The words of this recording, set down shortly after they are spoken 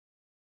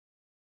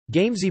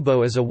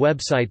Gamezebo is a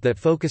website that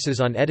focuses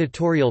on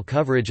editorial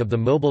coverage of the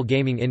mobile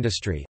gaming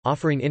industry,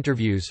 offering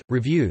interviews,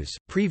 reviews,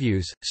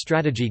 previews,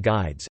 strategy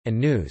guides, and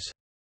news.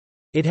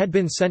 It had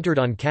been centered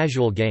on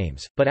casual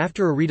games, but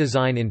after a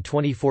redesign in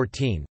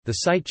 2014, the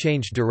site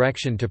changed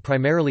direction to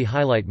primarily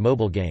highlight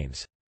mobile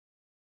games.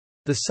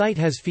 The site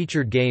has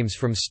featured games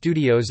from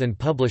studios and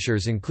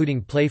publishers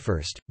including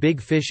PlayFirst, Big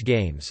Fish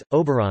Games,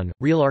 Oberon,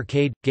 Real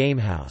Arcade,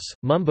 Gamehouse,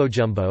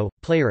 Mumbojumbo,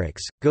 Playrix,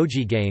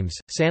 Goji Games,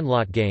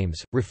 Sandlot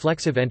Games,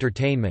 Reflexive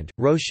Entertainment,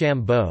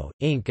 Rochambeau,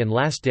 Inc. and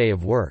Last Day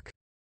of Work.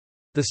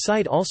 The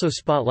site also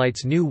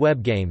spotlights new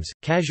web games,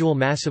 casual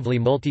massively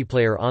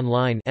multiplayer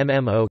online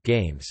 (MMO)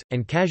 games,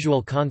 and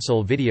casual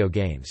console video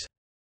games.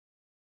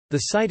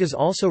 The site is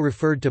also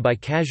referred to by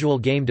casual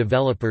game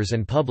developers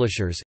and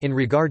publishers, in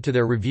regard to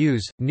their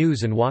reviews,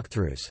 news and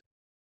walkthroughs.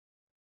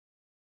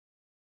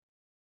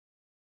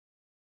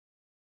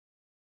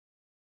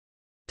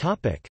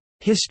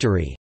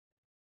 History.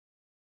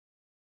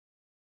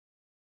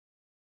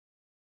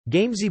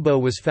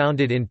 Gamezebo was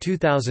founded in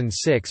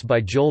 2006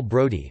 by Joel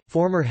Brody,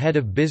 former head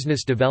of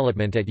business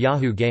development at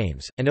Yahoo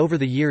Games, and over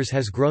the years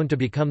has grown to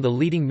become the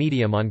leading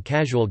medium on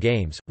casual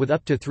games, with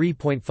up to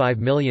 3.5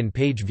 million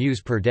page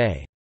views per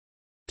day.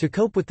 To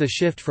cope with the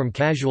shift from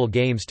casual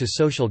games to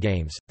social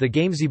games, the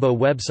Gamezebo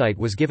website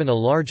was given a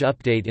large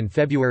update in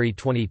February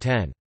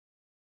 2010.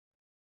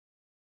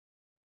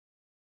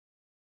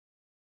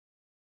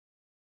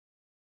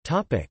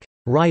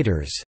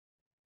 Writers.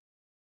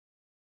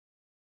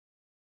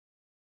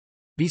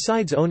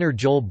 Besides owner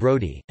Joel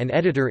Brody, and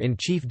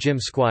editor-in-chief Jim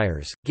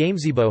Squires,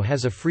 Gamezebo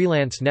has a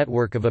freelance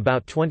network of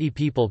about 20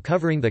 people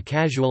covering the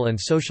casual and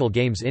social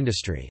games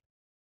industry.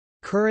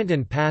 Current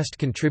and past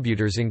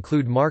contributors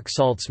include Mark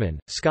Saltzman,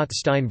 Scott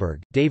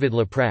Steinberg, David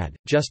LaPrade,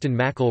 Justin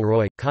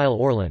McElroy, Kyle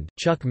Orland,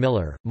 Chuck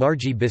Miller,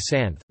 Margie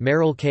Bisanth,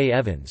 Merrill K.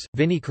 Evans,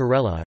 Vinnie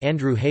Carella,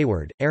 Andrew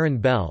Hayward, Aaron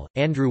Bell,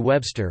 Andrew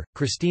Webster,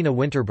 Christina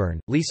Winterburn,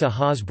 Lisa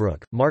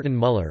Hosbrook, Martin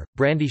Muller,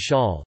 Brandy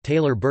Schall,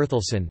 Taylor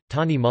Berthelsen,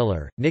 Tani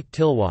Muller, Nick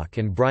Tilwalk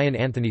and Brian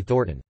Anthony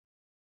Thornton.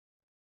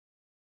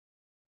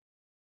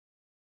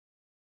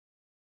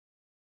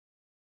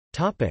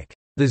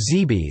 The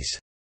Zeebys.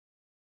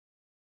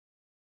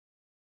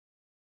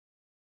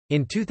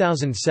 In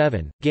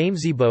 2007,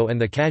 Gamezebo and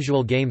the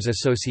Casual Games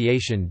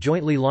Association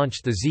jointly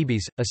launched the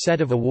Zeebys, a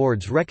set of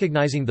awards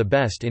recognizing the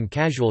best in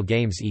casual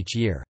games each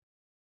year.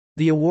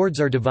 The awards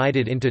are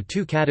divided into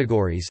two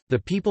categories. The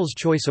People's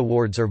Choice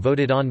Awards are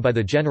voted on by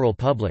the general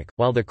public,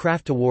 while the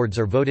Craft Awards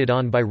are voted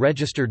on by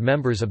registered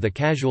members of the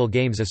Casual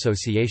Games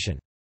Association.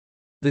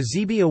 The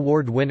Zeeby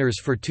Award winners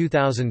for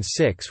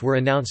 2006 were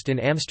announced in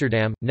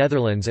Amsterdam,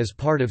 Netherlands as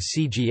part of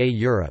CGA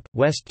Europe,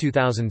 West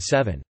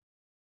 2007.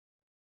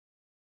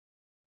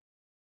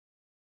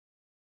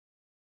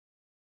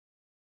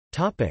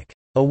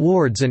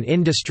 Awards and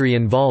industry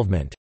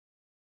involvement.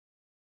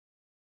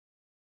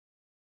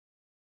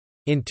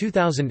 In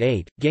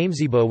 2008,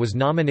 Gamezebo was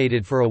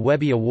nominated for a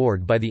Webby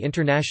Award by the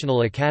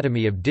International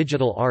Academy of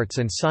Digital Arts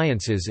and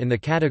Sciences in the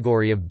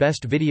category of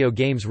Best Video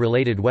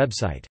Games-related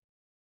website.